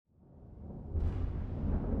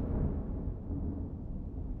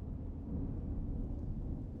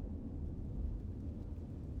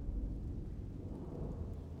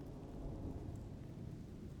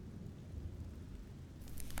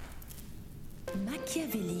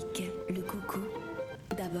Machiavélique, le coucou.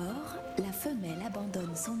 D'abord, la femelle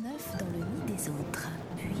abandonne son œuf dans le nid des autres.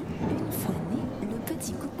 Puis, une fois né, le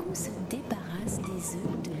petit coucou se débarrasse des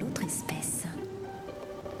œufs de l'autre espèce.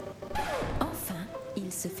 Enfin,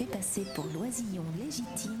 il se fait passer pour l'oisillon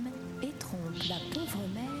légitime et trompe la pauvre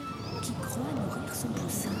mère qui croit nourrir son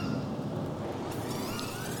poussin.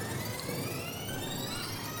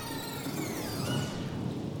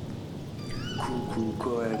 Coucou,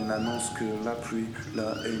 Koël n'annonce que la pluie,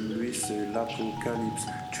 la haine lui c'est l'apocalypse.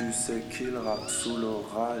 Tu sais qu'il rappe sous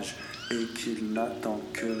l'orage et qu'il n'attend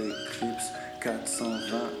que l'éclipse.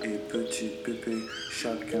 420 et petit pépé,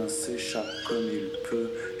 chacun s'échappe comme il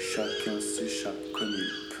peut, chacun s'échappe comme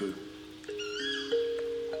il peut.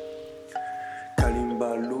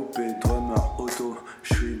 Kalimba loupé, drummer auto,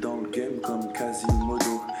 j'suis dans le game comme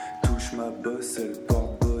Quasimodo. Touche ma bosse, elle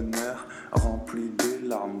porte bonheur, remplie des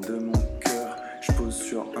larmes de mon cœur. J'pose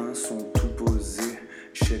sur un son tout posé,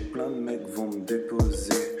 j'sais que plein de mecs vont me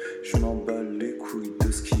déposer. J'm'en bats les couilles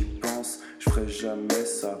de ce qu'ils pensent, j'ferai jamais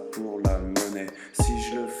ça pour la monnaie. Si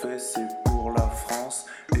je le fais c'est pour la France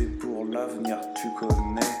et pour l'avenir tu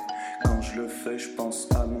connais. Quand je le fais j'pense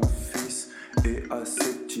à mon fils et à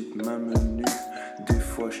ses petites mains menues. Des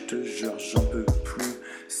fois je te jure j'en peux plus,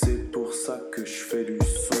 c'est pour ça que je fais du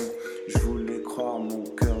son. Je voulais croire mon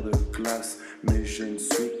cœur de glace, mais je ne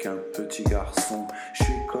suis qu'un petit garçon. Je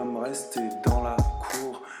suis comme resté dans la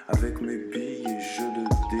cour avec mes billes et jeux de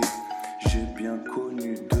dés. J'ai bien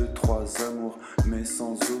connu 2-3 amours, mais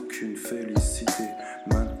sans aucune félicité.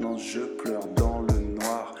 Maintenant je pleure dans le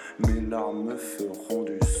noir, mes larmes feront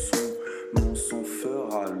du son. Mon son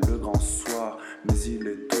fera le grand soir, mais il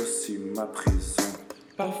est aussi ma prison.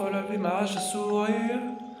 Parfois la vie m'arrache à sourire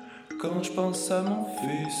quand je pense à mon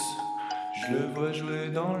fils. Je le vois jouer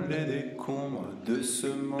dans les décombres de ce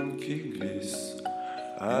monde qui glisse.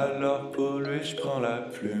 Alors pour lui je prends la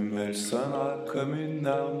plume, elle sonnera comme une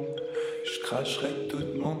arme. Je cracherai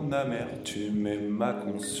toute mon amertume et ma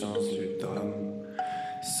conscience du drame.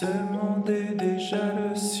 Ce monde est déjà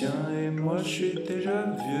le sien et moi je suis déjà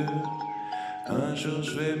vieux. Un jour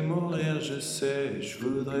je vais mourir, je sais, je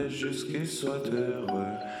voudrais juste qu'il soit heureux.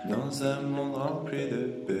 Dans un monde rempli de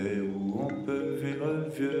paix où on peut vivre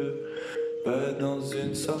vieux. Pas dans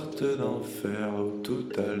une sorte d'enfer où tout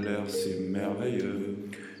a l'air si merveilleux.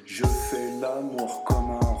 Je fais l'amour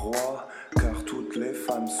comme un roi, car toutes les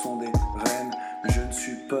femmes sont des reines. Je ne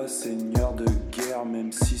suis pas seigneur de guerre,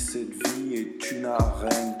 même si cette vie est une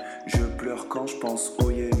arène. Je pleure quand je pense au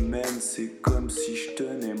Yémen, c'est comme si je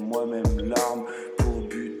tenais moi-même l'arme pour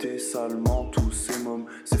buter salement tous ces mômes,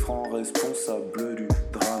 ces francs responsables du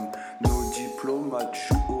drame. Nos diplomates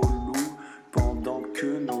jouent au loup pendant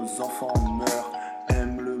que nos enfants meurent.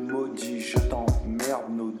 Aime le maudit, je t'emmerde,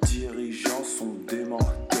 nos dirigeants sont des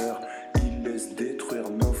menteurs. Ils laissent détruire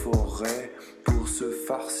nos forêts pour se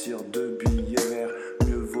farcir de billets verts.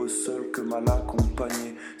 Mieux vaut seul que mal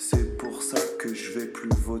accompagné, c'est pour ça que je vais plus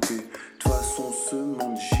voter. De toute façon ce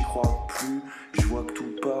monde j'y crois plus, je vois que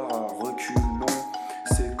tout part à reculons.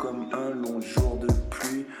 C'est comme un long jour de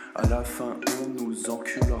pluie, à la fin on nous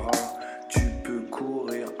enculera. Tu peux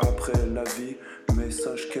courir après la vie, mais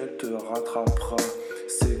sache qu'elle te rattrapera.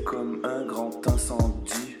 C'est comme un grand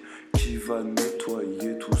incendie qui va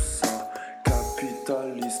nettoyer tout ça.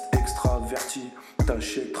 Capitaliste extraverti,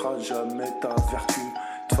 t'achèteras jamais ta vertu.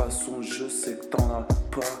 De toute façon je sais que t'en as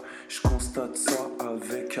pas, je constate ça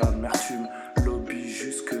avec amertume. Lobby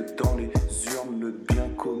jusque dans les urnes, le bien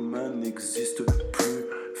commun n'existe plus.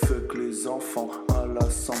 Fuck les enfants à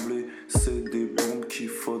l'assemblée, c'est des bombes qu'il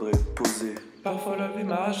faudrait poser. Parfois la vie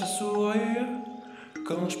m'arrache à sourire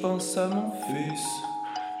quand je pense à mon fils.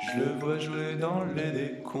 Je le vois jouer dans les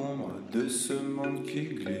décombres de ce monde qui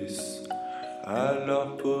glisse.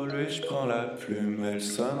 Alors pour lui je prends la plume, elle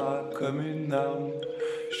sonnera comme une arme.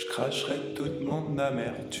 Je cracherai toute mon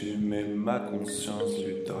amertume et ma conscience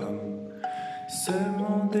du drame. Ce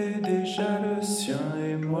monde est déjà le sien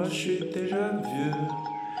et moi je suis déjà vieux.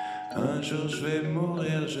 Un jour je vais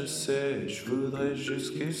mourir, je sais, je voudrais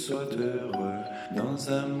juste qu'il soit heureux. Dans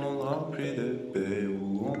un monde rempli de paix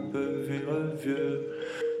où on peut vivre vieux.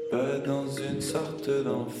 Pas dans une sorte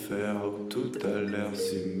d'enfer où tout a l'air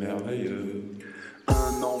si merveilleux.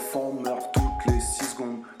 Un enfant meurt toutes les 6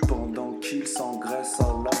 secondes pendant qu'il s'engraisse à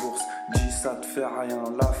la bourse. Dis ça te fait rien,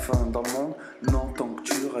 la fin dans le monde, non tant que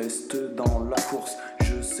tu restes dans la course.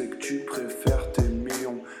 Je sais que tu préfères tes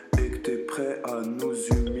millions et que t'es prêt à nous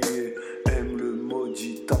humilier. Aime le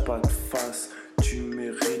maudit, t'as pas de face, tu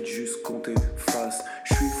mérites juste qu'on t'efface.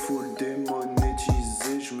 Je suis full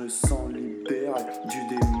démonétisé, je me sens libéré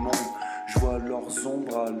du démon. Je vois leurs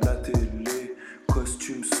ombres à la télé,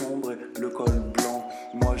 costume sombre et le col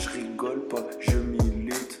pas, je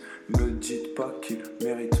milite. Me dites pas qu'ils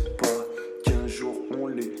méritent pas qu'un jour on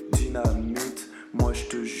les dynamite. Moi je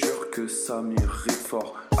te jure que ça m'irrite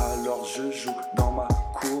fort. Alors je joue dans ma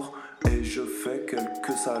cour et je fais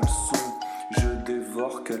quelques sales sons. Je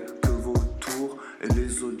dévore quelques vautours et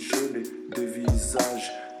les autres je les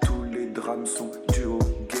dévisage. Tous les drames sont dus aux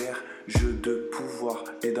guerres, jeux de pouvoir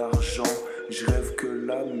et d'argent. Je rêve que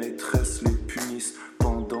la maîtresse les punisse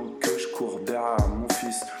pendant que je cours derrière mon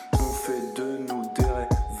fils. On fait de nous des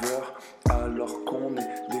rêveurs alors qu'on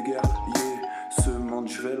est des guerriers. Ce monde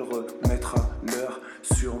je vais le remettre à l'heure.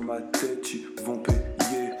 Sur ma tête ils vont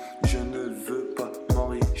payer. Je ne veux pas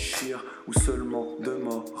m'enrichir ou seulement de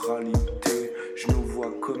moraliser.